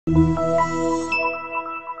Come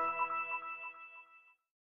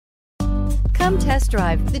test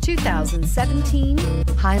drive the 2017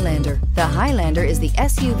 Highlander. The Highlander is the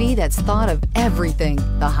SUV that's thought of everything.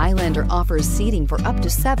 The Highlander offers seating for up to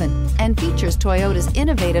 7 and features Toyota's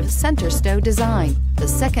innovative center stow design. The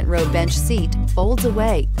second row bench seat folds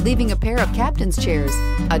away, leaving a pair of captain's chairs.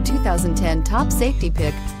 A 2010 top safety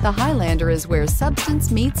pick, the Highlander is where substance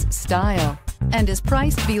meets style and is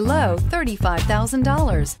priced below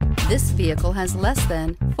 $35,000. This vehicle has less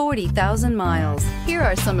than 40,000 miles. Here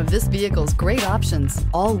are some of this vehicle's great options: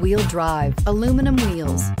 all-wheel drive, aluminum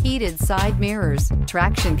wheels, heated side mirrors,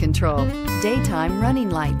 traction control, daytime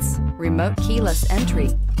running lights, remote keyless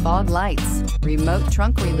entry, fog lights, remote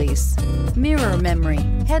trunk release, mirror memory,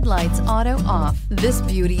 headlights auto off. This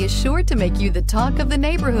beauty is sure to make you the talk of the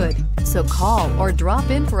neighborhood. So call or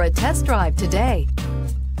drop in for a test drive today.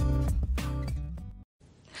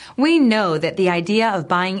 We know that the idea of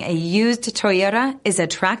buying a used Toyota is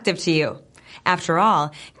attractive to you. After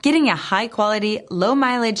all, getting a high-quality,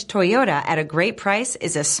 low-mileage Toyota at a great price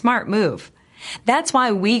is a smart move. That's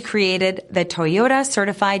why we created the Toyota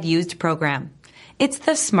Certified Used Program. It's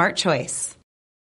the smart choice.